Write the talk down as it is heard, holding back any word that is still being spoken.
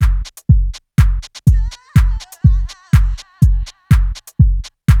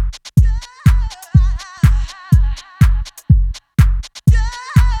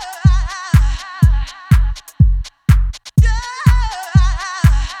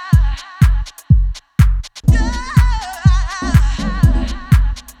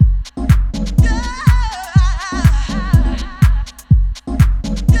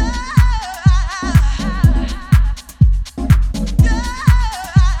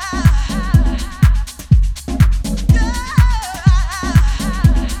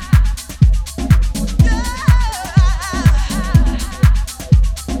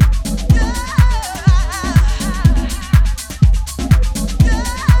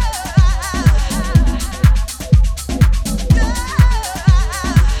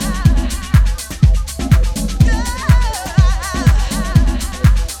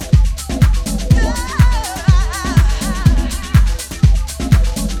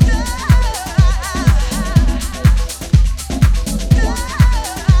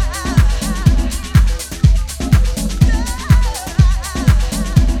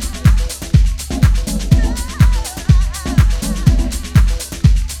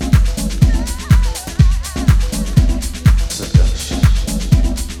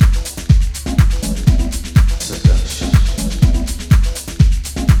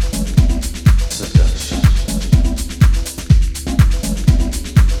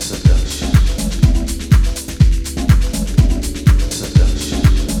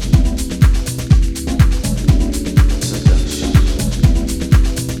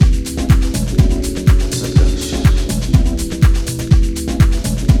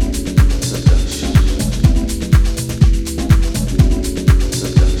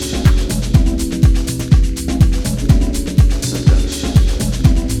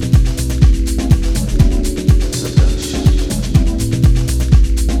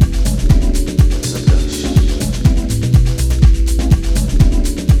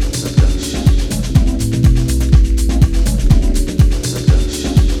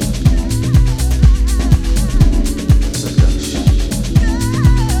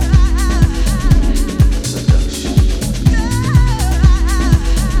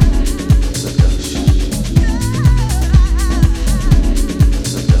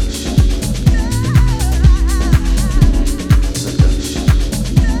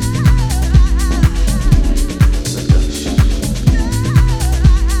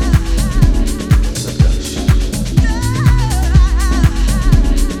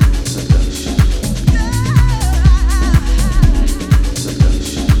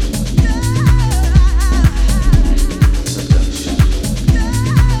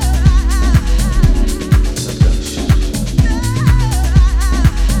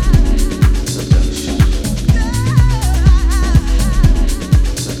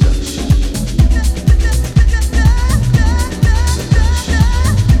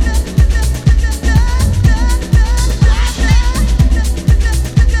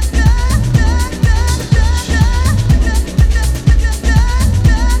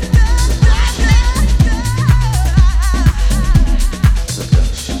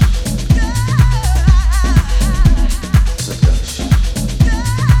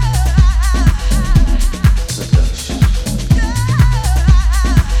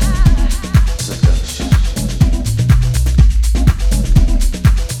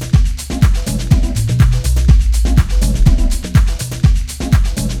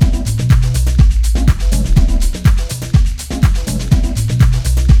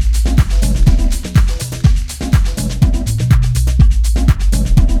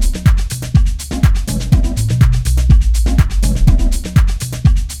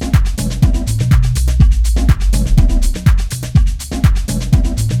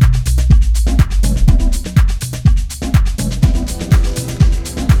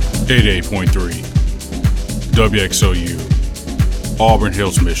88.3 WXOU, Auburn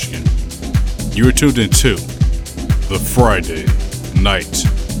Hills, Michigan. You are tuned into the Friday Night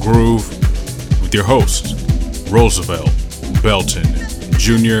Groove with your host, Roosevelt Belton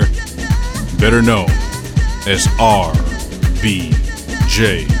Jr., better known as RBJ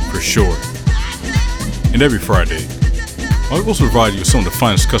for short. And every Friday, I will provide you with some of the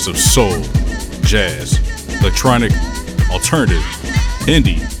finest cuts of soul, jazz, electronic, alternative,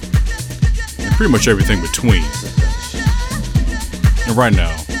 indie, and pretty much everything between. And right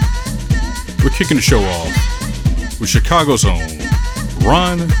now, we're kicking the show off with Chicago's own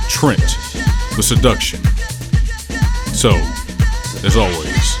Ron Trent with Seduction. So, as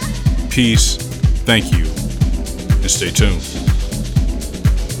always, peace, thank you, and stay tuned.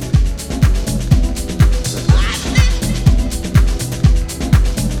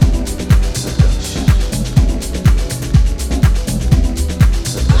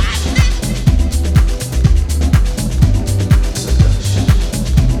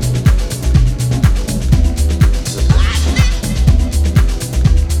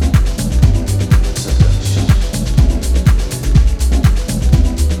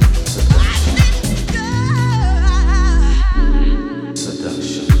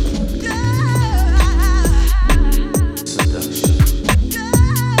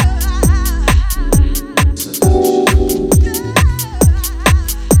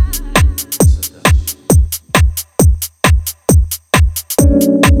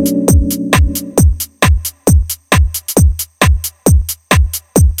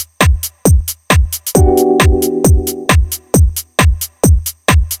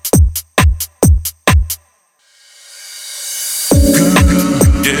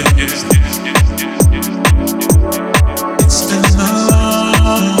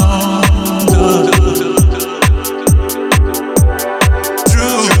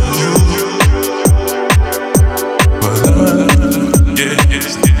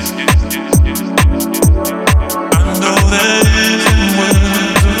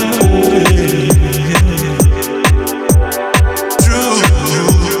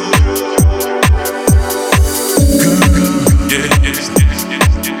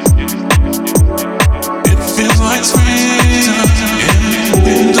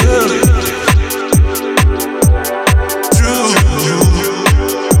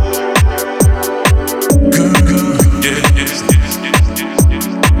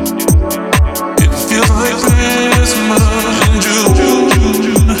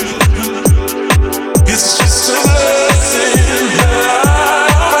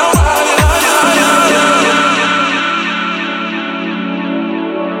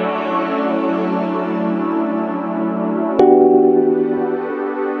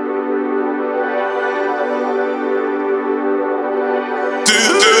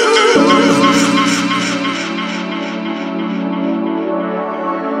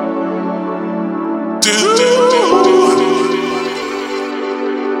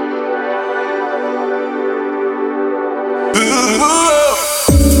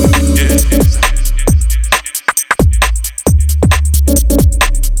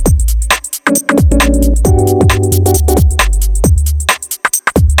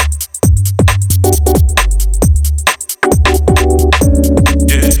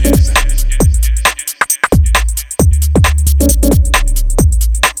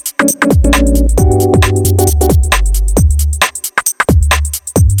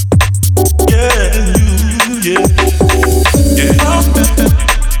 Yeah.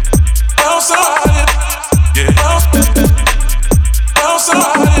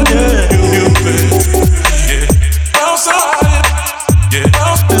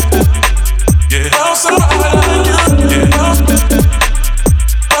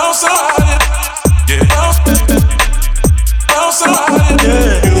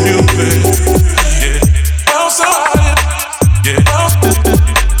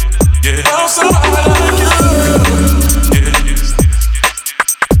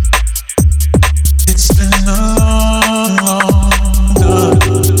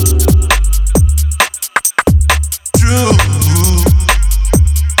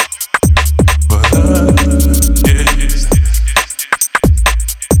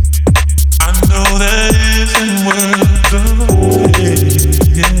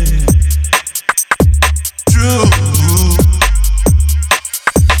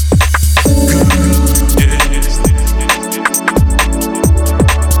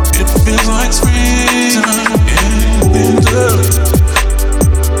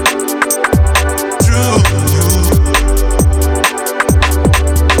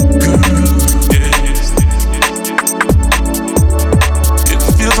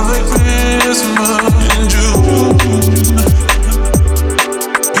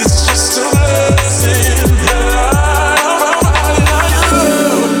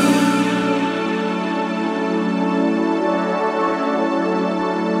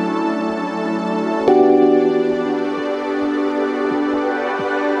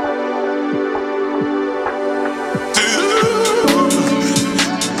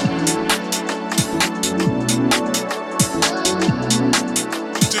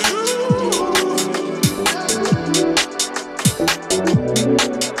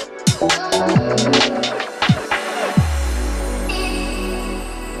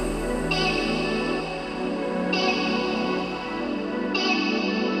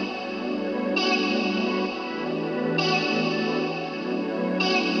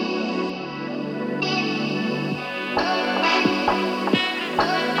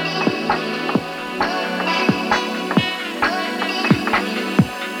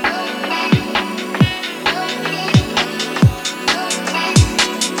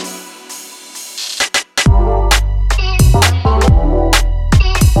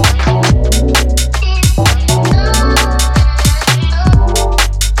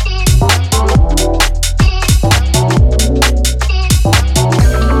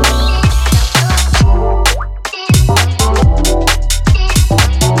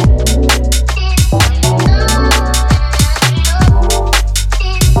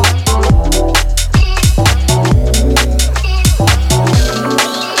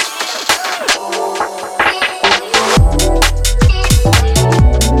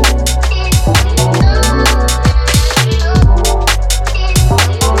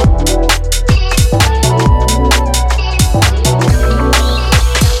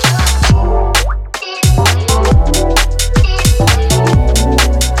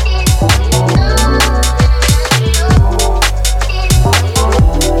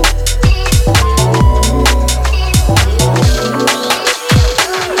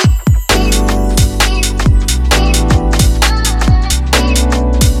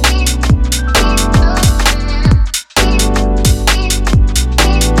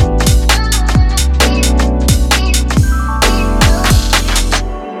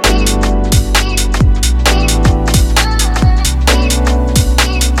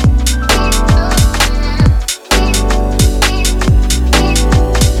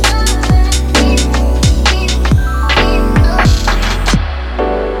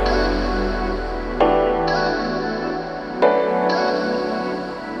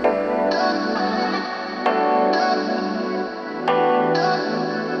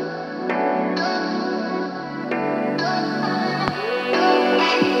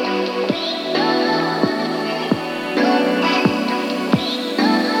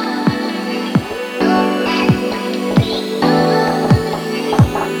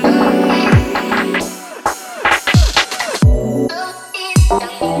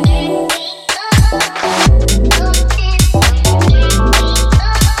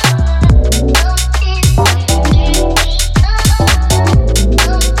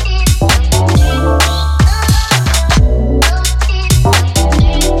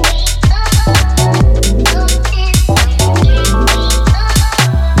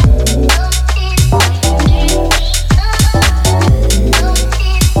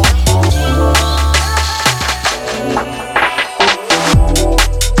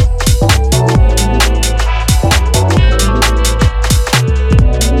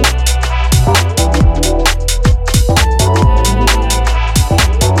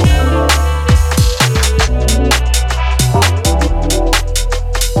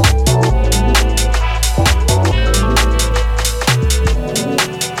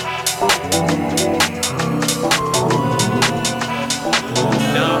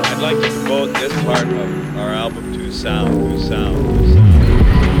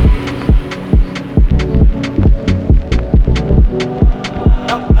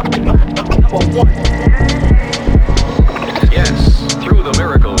 Yes, through the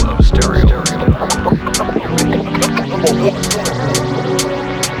miracle of stereo.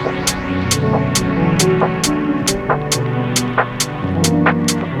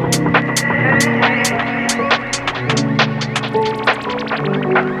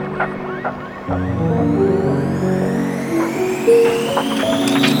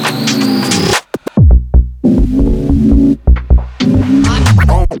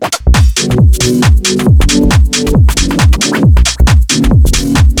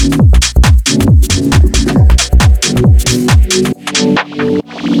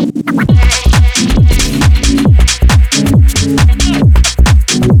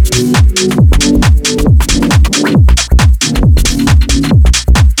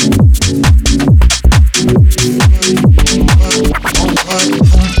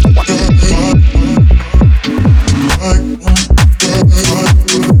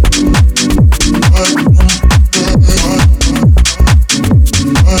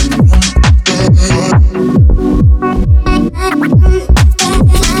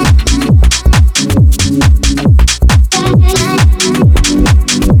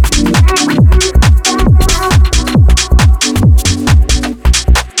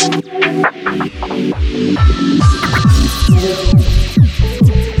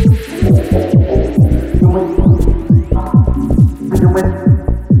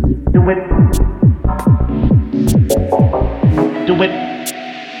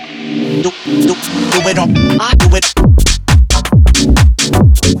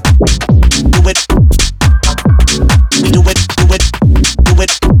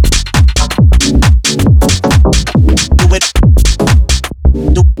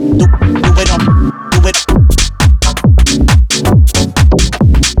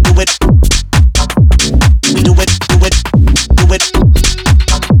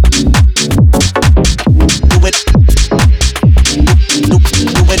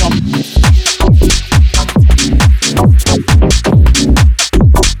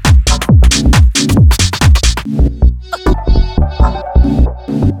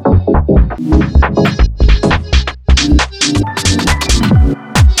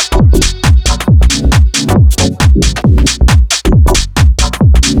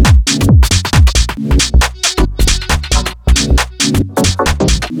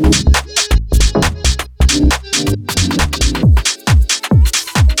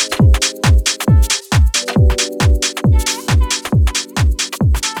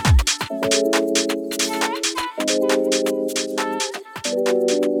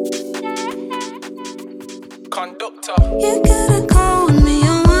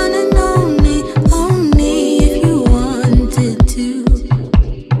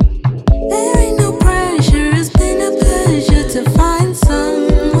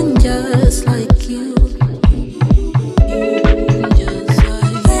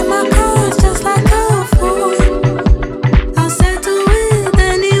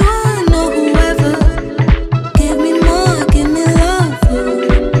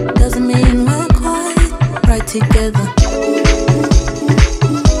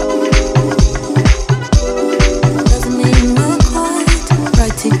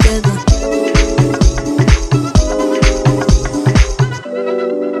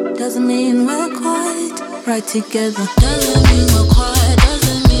 Together doesn't mean we're quiet,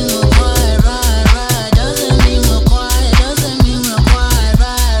 doesn't mean we're quiet, right, doesn't mean we're quiet, doesn't mean we're quiet,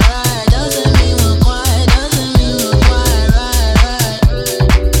 right, doesn't mean we're quiet, doesn't mean we're quiet, right,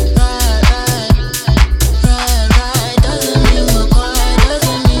 doesn't mean we're quiet,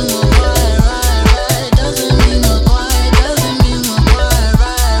 doesn't mean we're quiet, right, doesn't mean we're quiet, doesn't mean we're quiet,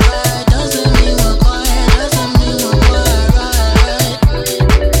 right, doesn't mean we're quiet, doesn't mean we're quiet,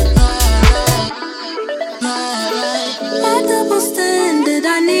 My double standard,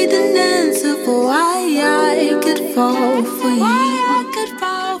 I need an answer for why I could fall for you.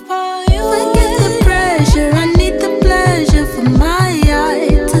 Forget the pressure, I need the pleasure for my eye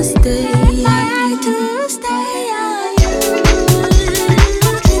to stay.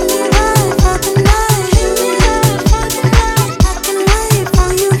 Treat me right for the night. I can wait for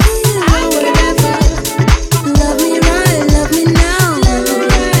you here or wherever. Love me right, love me now.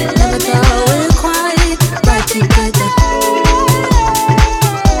 Never thought we're quiet, right together.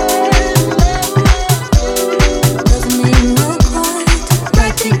 Doesn't mean we're quiet,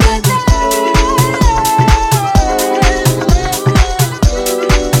 right together.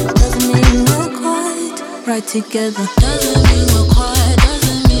 Doesn't mean we're quiet, right together. Doesn't mean we're quiet,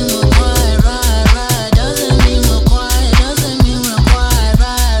 doesn't mean we're quiet, right, doesn't mean we're quiet, doesn't mean we're quiet,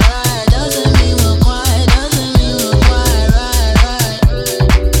 right, doesn't mean we're quiet, doesn't mean we're quiet, right,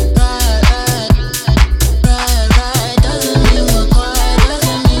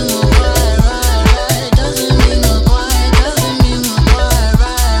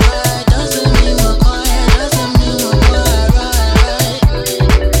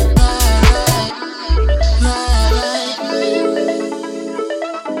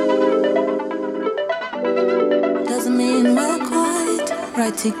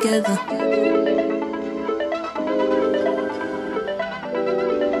 together.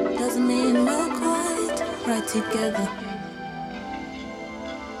 Doesn't mean we're quite right together.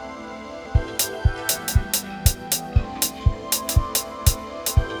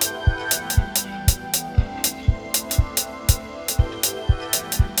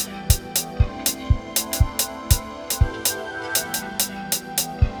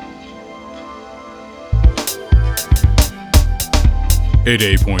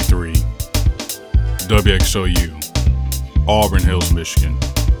 .3 WXOU, Auburn Hills, Michigan.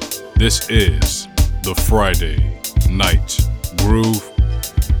 This is the Friday Night Groove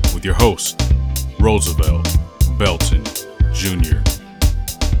with your host, Roosevelt Belton Jr.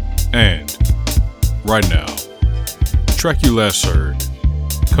 And right now, the track you last heard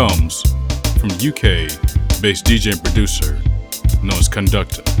comes from UK-based DJ and producer known as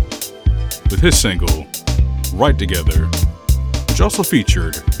Conductor, with his single, Right Together, which also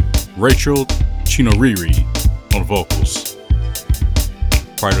featured Rachel Chinoriri on vocals.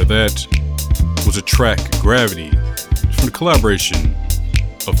 Prior to that was a track, Gravity, from the collaboration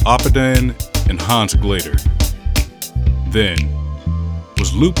of Apadan and Hans Glader. Then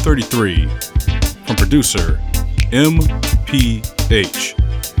was Loop 33 from producer MPH,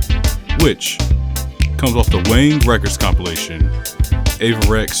 which comes off the Wayne Records compilation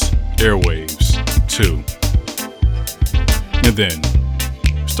Avarex Airwaves 2. And then,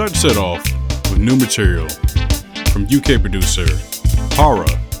 start to set off with new material from UK producer Para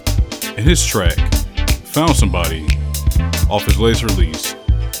and his track Found Somebody off his latest release,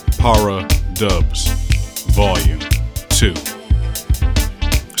 Para Dubs Volume 2.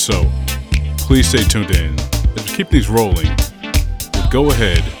 So, please stay tuned in as we keep these rolling with Go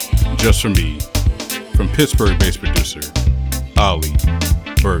Ahead Just For Me from Pittsburgh-based producer Ali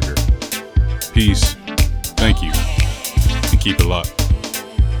Berger. Peace, thank you, and keep it locked.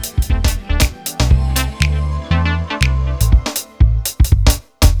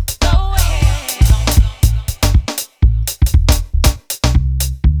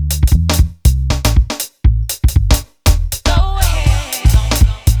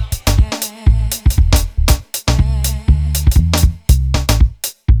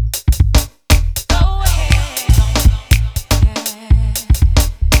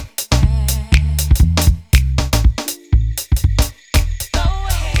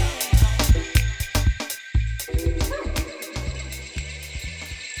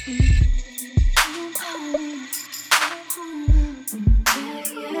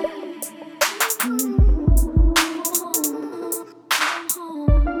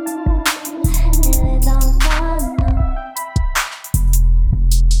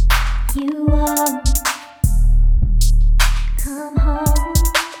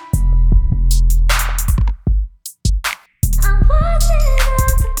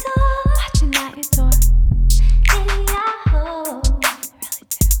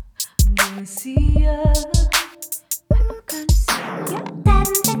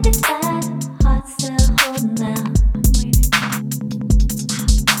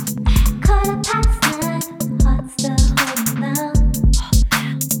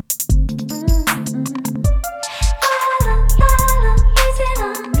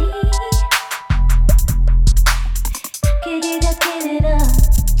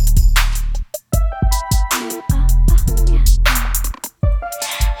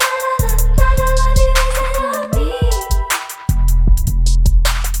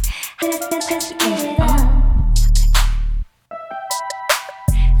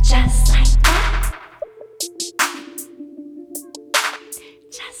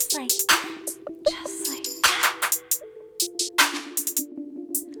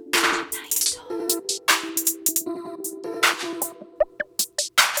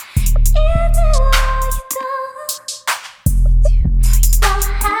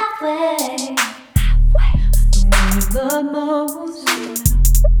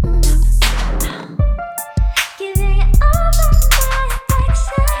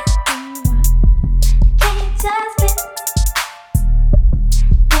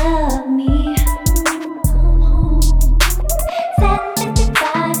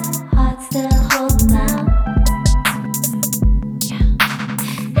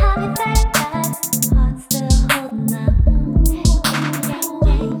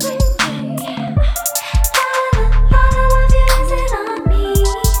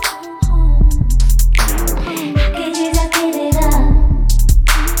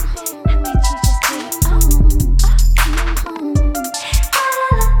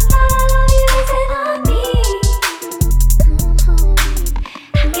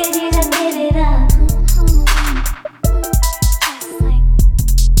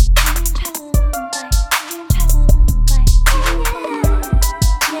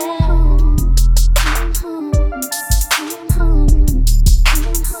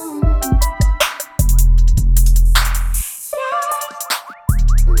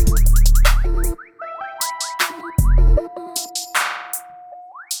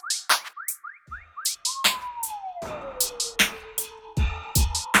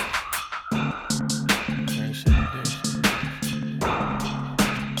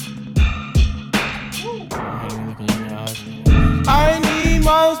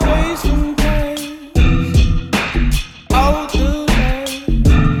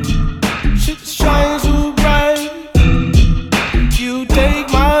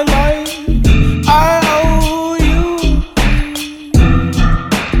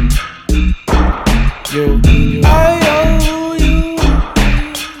 you. I owe you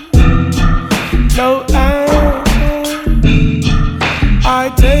no answer. I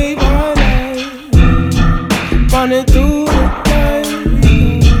take my life, running through the night.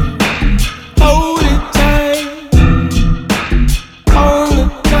 Hold it tight on the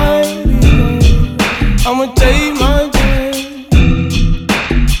night. I'ma take my time,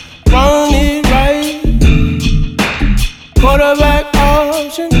 run it right. Quarterback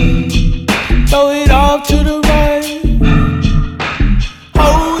option, throw it off to the right.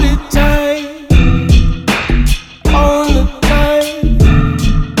 Hold it tight on the night.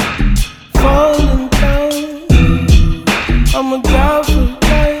 Falling down, I'm a guy for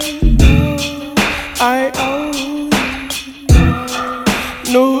life. I owe you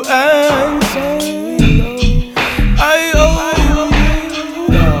no answer. I owe you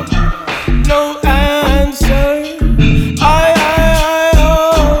no answer. I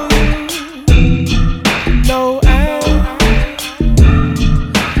owe you no answer.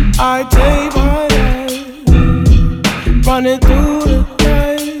 I take my life, running through the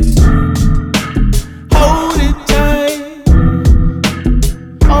night. Hold it tight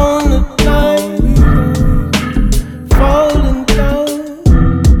on the night. Falling down,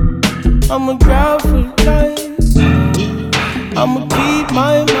 I'm a guy for life. I'ma keep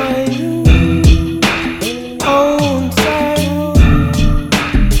my mind on side,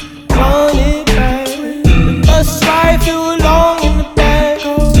 run it back. The bus ride feel long in the back.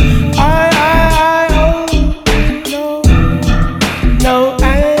 I owe no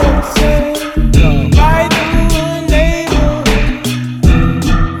answer. Right through a neighborhood,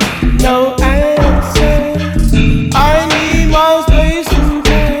 no answer. I need my space and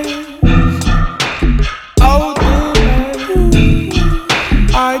time. All through life,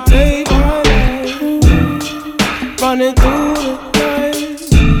 I take my life, running through the night.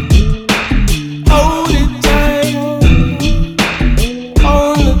 Hold it tight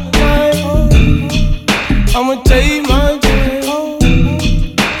on the night. I'ma take my time,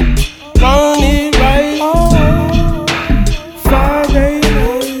 run it right. Friday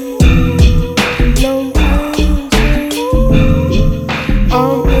night, no answer.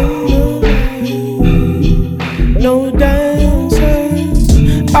 I'm in the light, no dancer.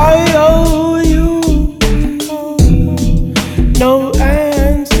 I owe you no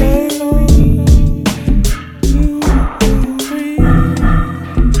answer.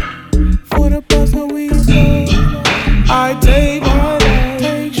 For the person we love, I take my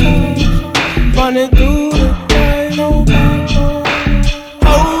life, running through the night.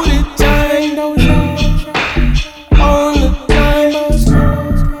 Hold it tight on the night.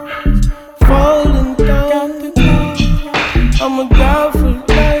 Falling down, I'm a guy for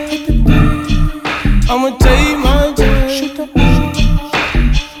life. I'ma take my time,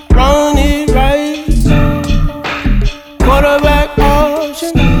 run it right. Quarterback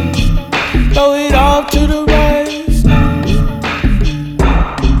option, throw it off to the right.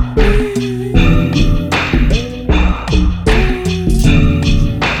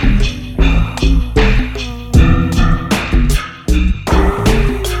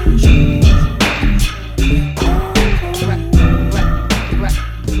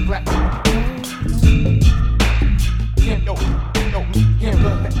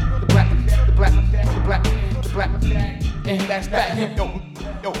 That's back. The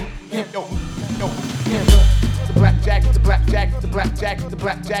blackjack, the blackjack, the blackjack, the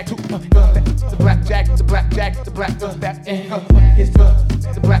blackjack, the blackjack, the blackjack, the black that is the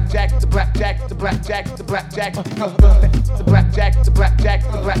blackjack, the blackjack, the blackjack, the blackjack, the blackjack, the blackjack,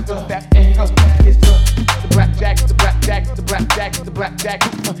 the black that is the blackjack, the blackjack, the blackjack, the blackjack, the blackjack,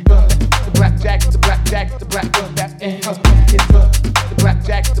 the blackjack, the black that is the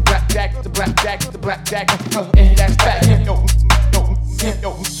blackjack, the blackjack, the blackjack, the blackjack, that's back. The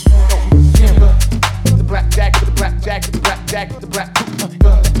blackjack, the blackjack, the blackjack, the black,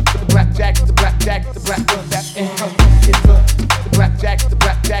 the blackjack, the blackjack, the black that is the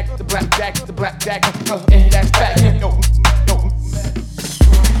blackjack, the blackjack, the blackjack, the blackjack, that's back.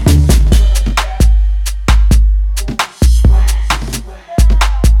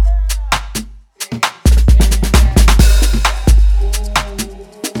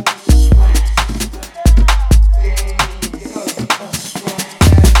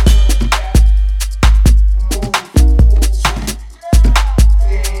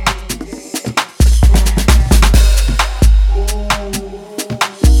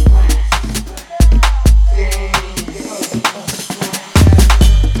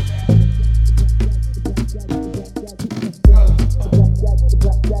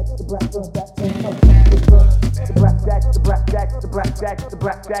 the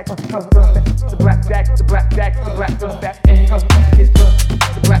blackjack, the blackjack, the blackjack, the black, that, it's the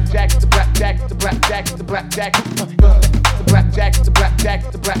blackjack, the blackjack, the blackjack, the blackjack, the blackjack, the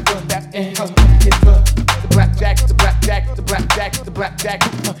blackjack, the black, that, it's the blackjack, the blackjack, the blackjack, the blackjack,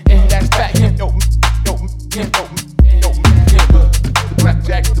 that's back, yo,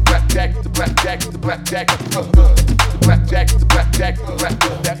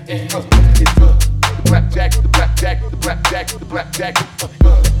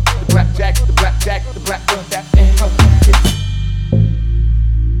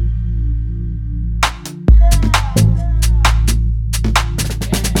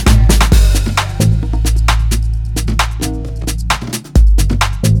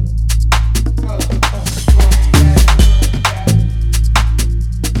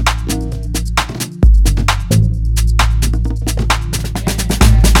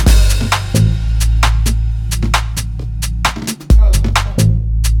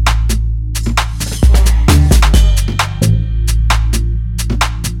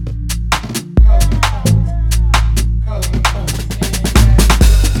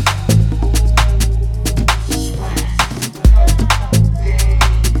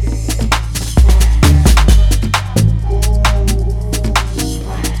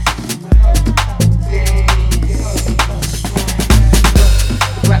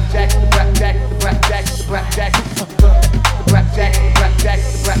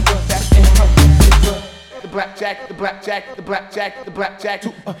 the blackjack, the blackjack, the blackjack, the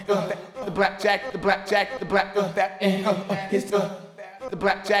blackjack, the blackjack, the blackjack, the black, that, it's the blackjack, the blackjack, the blackjack, the blackjack, the blackjack, the blackjack, the black, that, it's the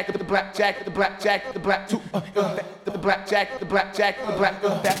blackjack, the blackjack, the blackjack, the blackjack, the black, that, it's the blackjack, the blackjack, the blackjack, the black, the blackjack, the blackjack, the black,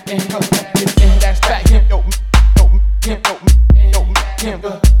 that, that's back, the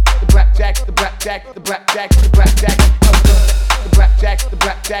blackjack, the blackjack, the blackjack, the blackjack, the blackjack, the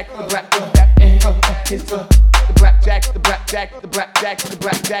blackjack, the black, that, it's the blackjack, the blackjack, the blackjack, the blackjack, the blackjack, the blackjack, the black, that, it's the blackjack, the blackjack, the black, that, it's the blackjack, the blackjack, the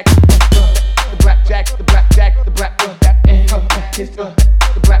blackjack, the blackjack, the blackjack, the blackjack, the black, that, it's the blackjack, the blackjack, the blackjack, the blackjack, the blackjack, the blackjack, the black, that, it's the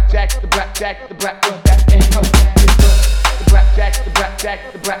blackjack, the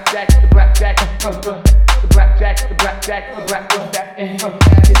blackjack, the blackjack, the blackjack, the blackjack, the blackjack, the black, that, it's the blackjack, the blackjack, the blackjack, the blackjack, the blackjack, the blackjack, the black, that,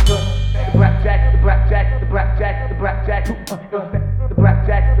 it's the blackjack, the blackjack, the blackjack, the blackjack, the blackjack, the blackjack,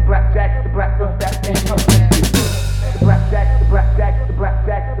 the blackjack, the black, that,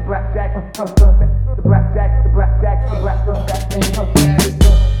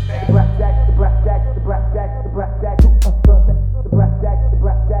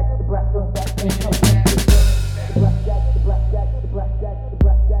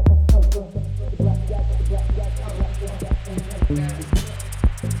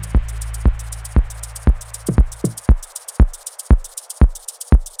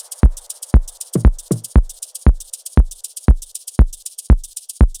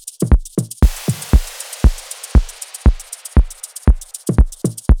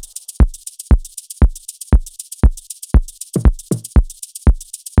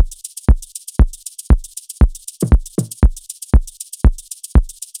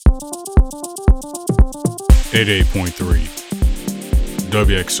 .3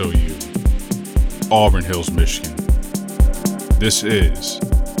 WXOU, Auburn Hills, Michigan. This is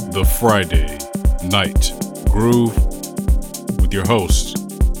the Friday Night Groove with your host,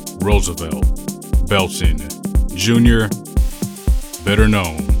 Roosevelt Belton Jr., better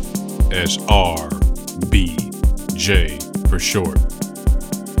known as RBJ for short.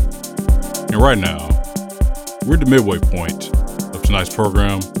 And right now, we're at the midway point of tonight's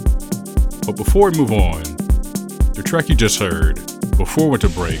program. But before we move on, the track you just heard, before we went to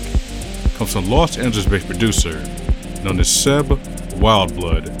break, comes from Los Angeles-based producer known as Seb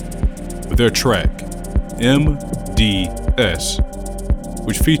Wildblood with their track MDS,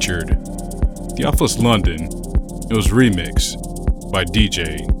 which featured Theophilus London. It was remixed by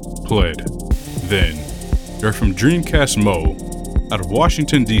DJ Pled. Then, they're from Dreamcast Mo out of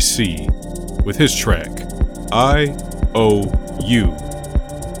Washington, D.C. with his track IOU,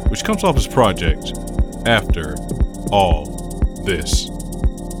 which comes off his project After All This.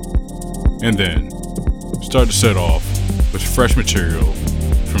 And then start to set off with fresh material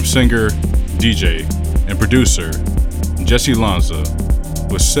from singer, DJ, and producer Jesse Lanza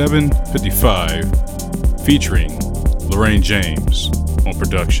with 755 featuring Lorraine James on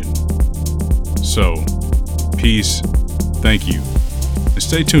production. So, peace, thank you, and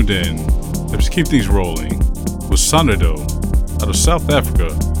stay tuned in. Let's keep things rolling with Sonado out of South Africa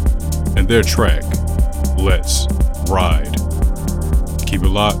and their track, Let's Ride. Keep it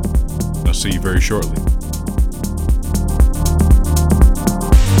locked. I'll see you very shortly.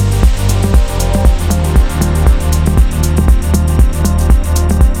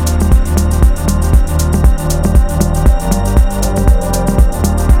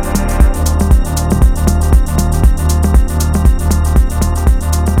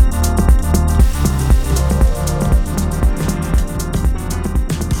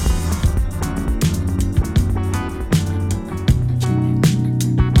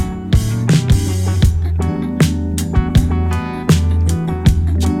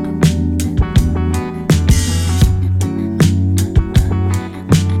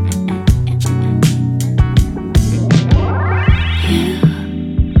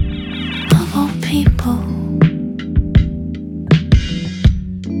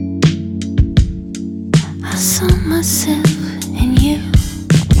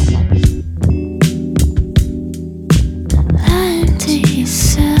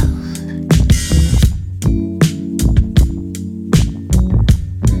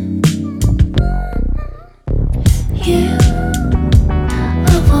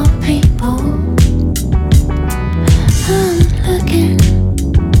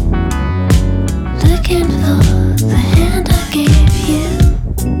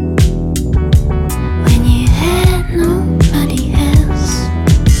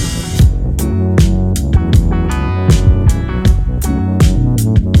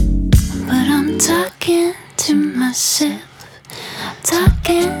 myself,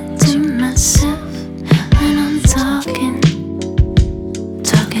 talking to myself when I'm talking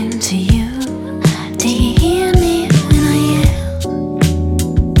to you. Do you hear me when I yell?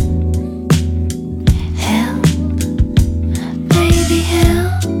 Help, baby,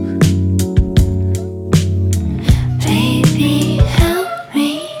 help. Baby, help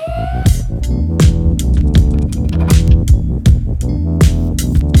me.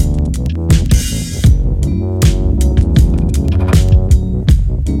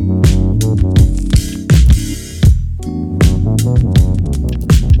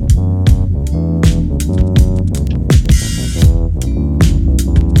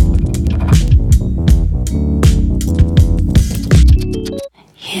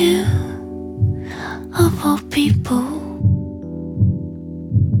 You, of all people,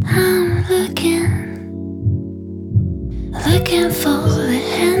 I'm looking for the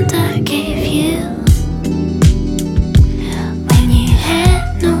hand I gave you when you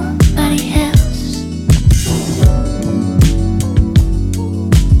had nobody else.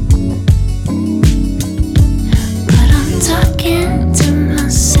 But I'm talking to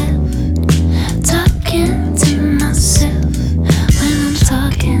myself when I'm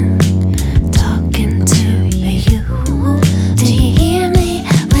talking to you. Do you hear me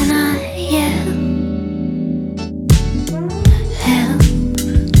when I yell? Help,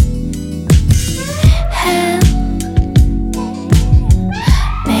 help,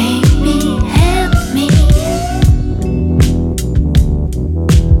 baby, help me.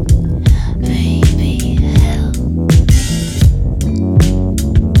 Baby, help me.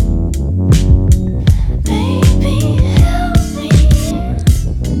 Baby, help me.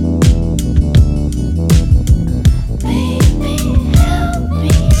 Baby, help me.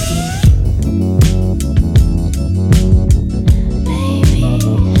 Baby,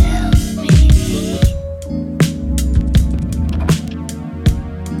 help me.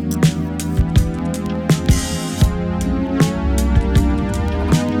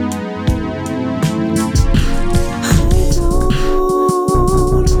 I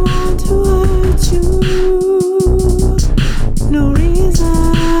don't want to hurt you. No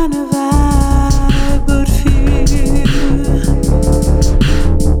reason have I but fear.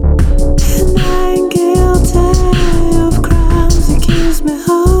 And I'm guilty of crimes you accuse me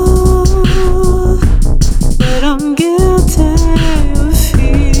of. But I'm guilty of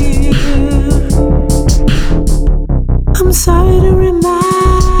fear. I'm sorry to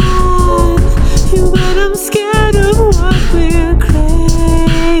remind you, but I'm scared of what we're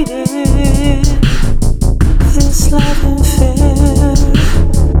creating. This life ain't fair.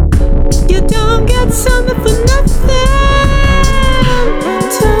 You don't get something for nothing.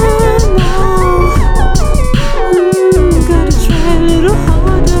 Turn now. Gotta try a little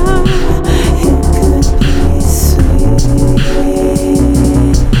harder.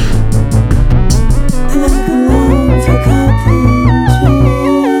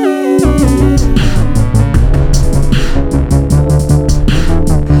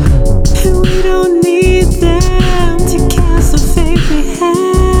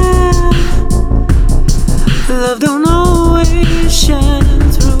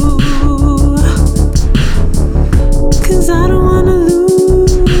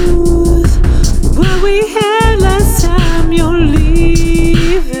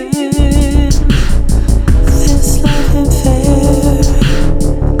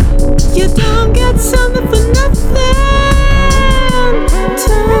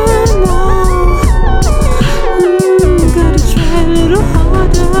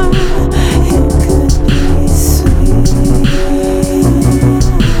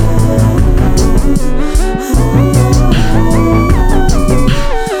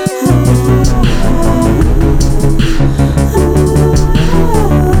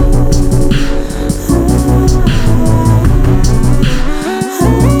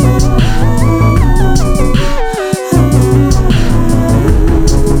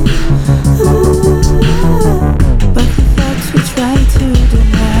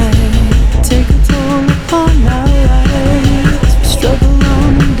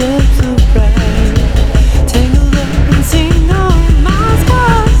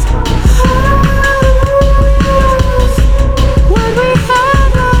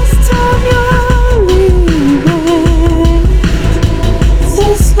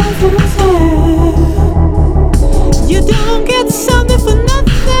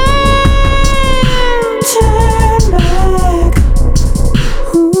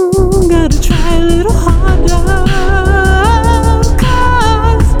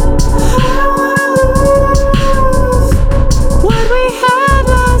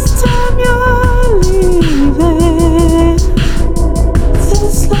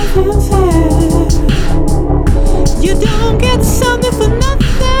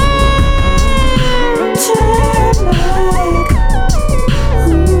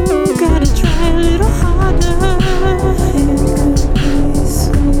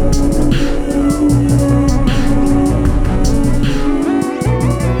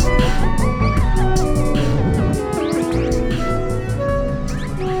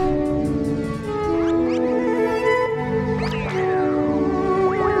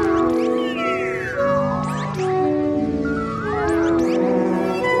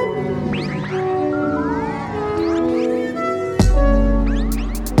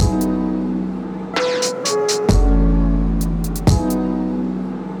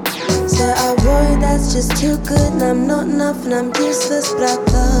 just too good and I'm not enough and I'm useless, but I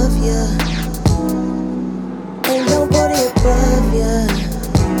love you. Ain't nobody above you.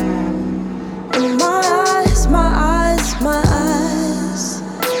 In my eyes, my eyes, my eyes.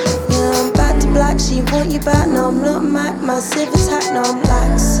 Yeah, I'm back to black, she want you back. No, I'm not Mac, my silver's hat, no, I'm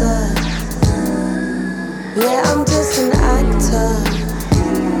black, sir. Yeah, I'm just an actor.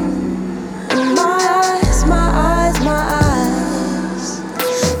 In my eyes, my eyes, my eyes.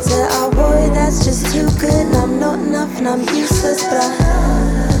 Said, oh boy, that's just too good and I'm not enough and I'm useless, but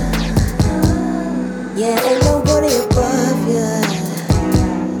yeah, ain't nobody above you.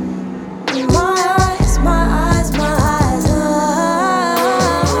 My eyes, my eyes, my eyes,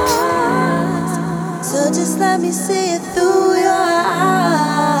 eyes. So just let me see it through your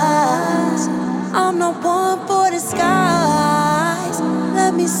eyes. I'm not one for disguise.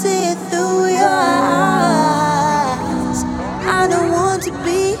 Let me see it through your eyes. I don't want to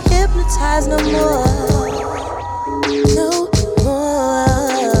be hypnotized no more. No more.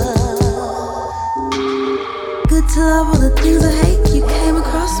 Good to love all the things I hate. You came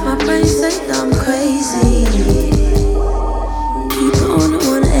across my brain, say that I'm crazy. Keep it on at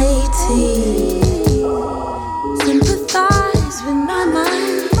 180. Sympathize with my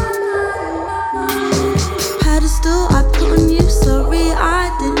mind. Pedestal I put on you, sorry I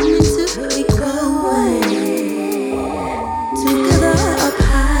didn't mean to be growing. Together up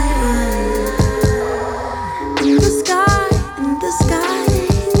higher. In the sky, in the sky.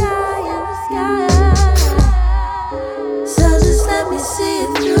 So just let me see it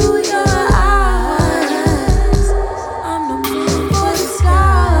through your eyes. I'm no more for the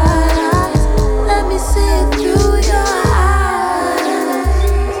skies. Let me see it through your eyes.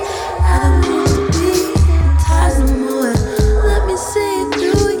 I don't want to be hypnotized no more. Let me see it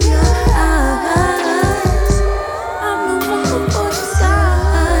through your eyes. I'm no more for the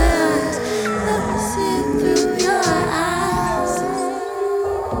skies. Let me see it through your eyes.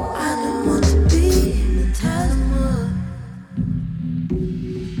 I don't want to be hypnotized no more.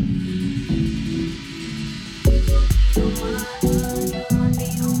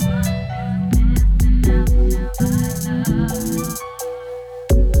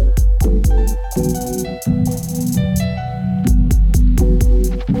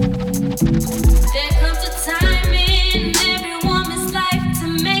 There comes a time in every woman's life to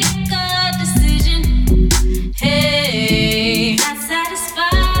make a decision. Hey, not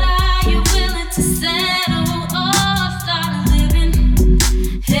satisfied, are you willing to settle or start living?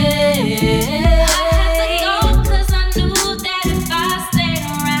 Hey, I had to go 'cause I knew that if I stayed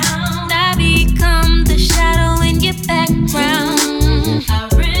around, I'd become the shadow in your background. I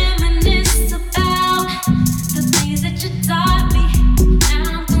reminisce about the things that you taught me. Now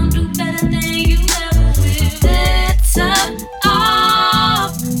I'm gonna do better than you ever will. Better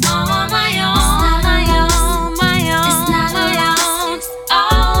off on my own, my own, my own. It's not alone. It's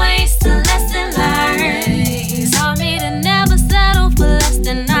always the lesson learned. Taught me to never settle for less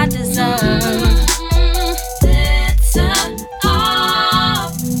than I deserve. Better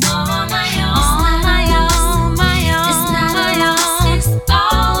off on my own, my own, my own. It's not alone. It's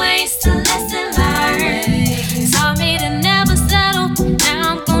always the lesson learned. Taught me to never settle. Now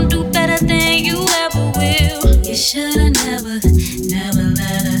I'm gonna do better than you ever will. You should've never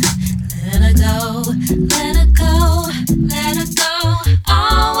let her go, let her go, let her go.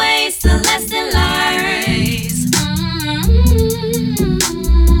 Always the lesson learned.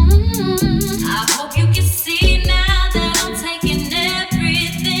 I hope you can see now that I'm taking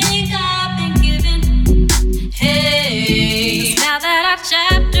everything I've been given. Hey, 'cause now that our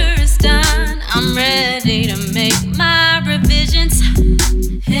chapter is done, I'm ready to make my revisions.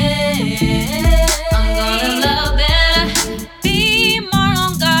 Hey, I'm gonna love better, be more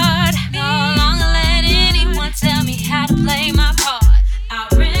on guard, no longer let anyone tell me how to play my part. I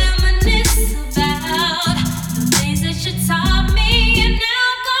reminisce about the things that you taught me, and now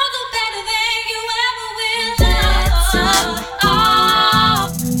I'm gonna do better than you ever will. Better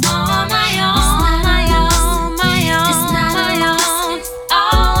off on my own, my own, my own. It's not alone. It's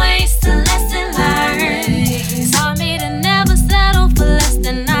always the lesson learned. Taught me to never settle for less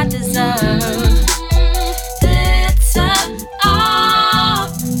than I deserve. Better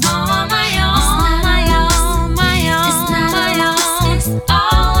off on my own, my own, my own. It's not alone. It's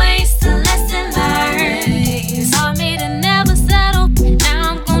always the lesson learned. Taught me to never settle. Now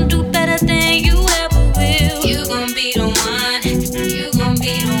I'm gonna do better than you ever will. You gon' be the one. You gon'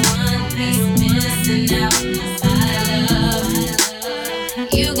 be the one that's missing out on my love.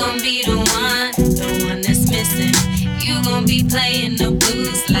 You gon' be the one that's missing. You gon' be playing the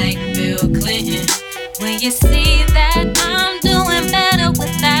blues like Bill Clinton. When you see that I'm doing better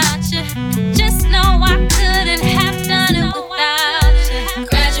without you, just know I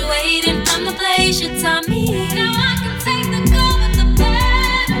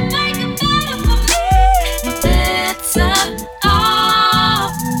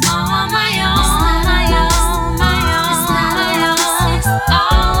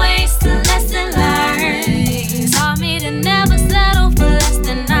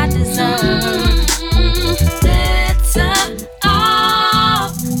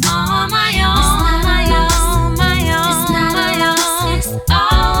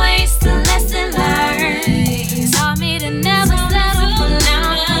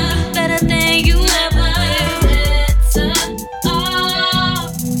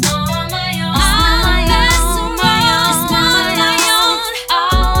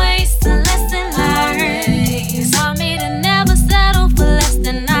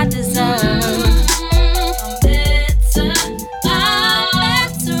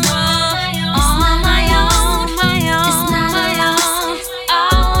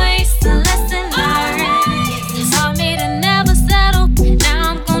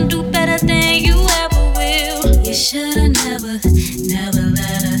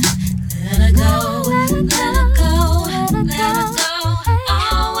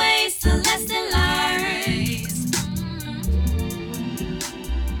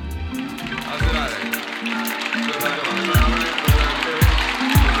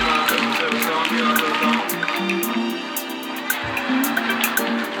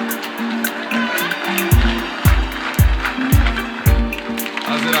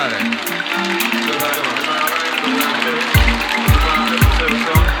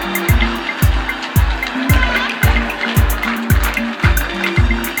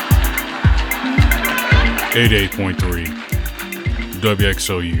 .3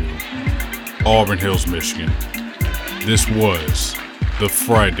 WXOU, Auburn Hills, Michigan. This was the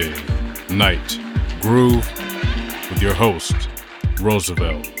Friday Night Groove with your host,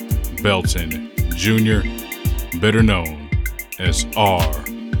 Roosevelt Belton Jr., better known as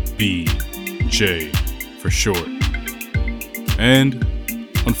RBJ for short. And,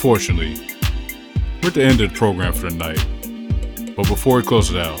 unfortunately, we're at the end of the program for the night. But before we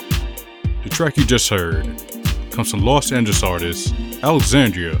close it out, the track you just heard comes from Los Angeles artist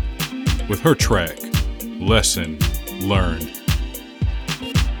Alexandria with her track, Lesson Learned.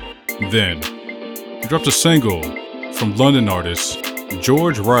 Then, we dropped a single from London artist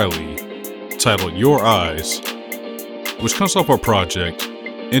George Riley titled Your Eyes, which comes off our project,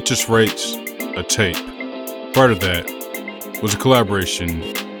 Interest Rates, a Tape. Prior to that was a collaboration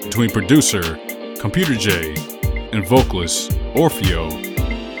between producer Computer J and vocalist Orfeo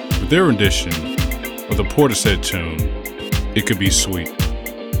with their rendition of the Portishead tune, It Could Be Sweet.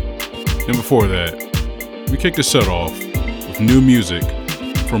 And before that, we kicked the set off with new music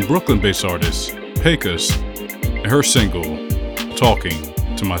from Brooklyn-based artist Pecos and her single, Talking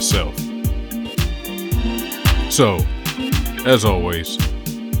to Myself. So, as always,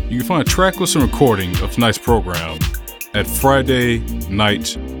 you can find a track list and recording of tonight's program at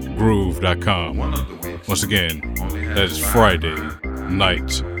FridayNightGroove.com. Once again, that is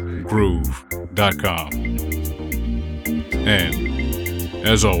FridayNightGroove.com. And,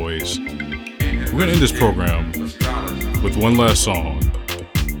 as always, we're going to end this program with one last song.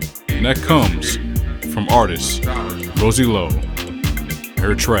 And that comes from artist Rosie Lowe,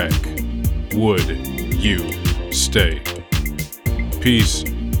 her track, Would You Stay? Peace,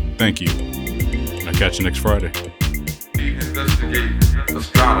 thank you, and I'll catch you next Friday. Investigate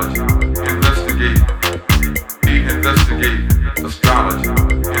astrology. Investigate. Investigate astrology.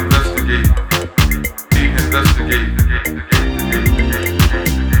 Investigate. Investigate.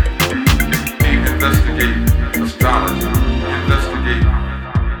 Investigate astrology. Investigate.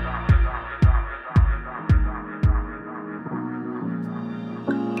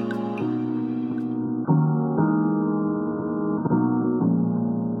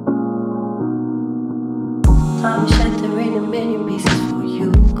 I'm shattering a million pieces for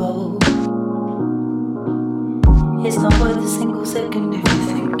you go. It's not worth a single second if you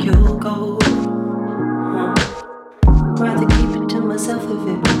think you'll go. Rather keep it to myself if it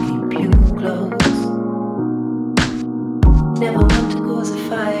will keep you close. Never want to cause a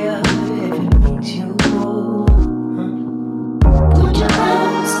fire if it means you go. Put your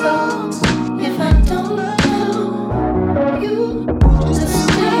eyes closed if I don't know you. Just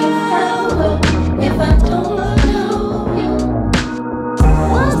stay out if I don't know.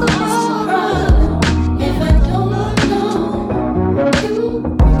 What's the problem if I don't know you?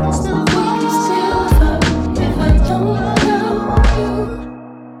 Still we can still fuck if I don't know you.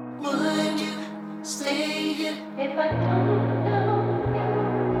 Would you stay here if I don't know you?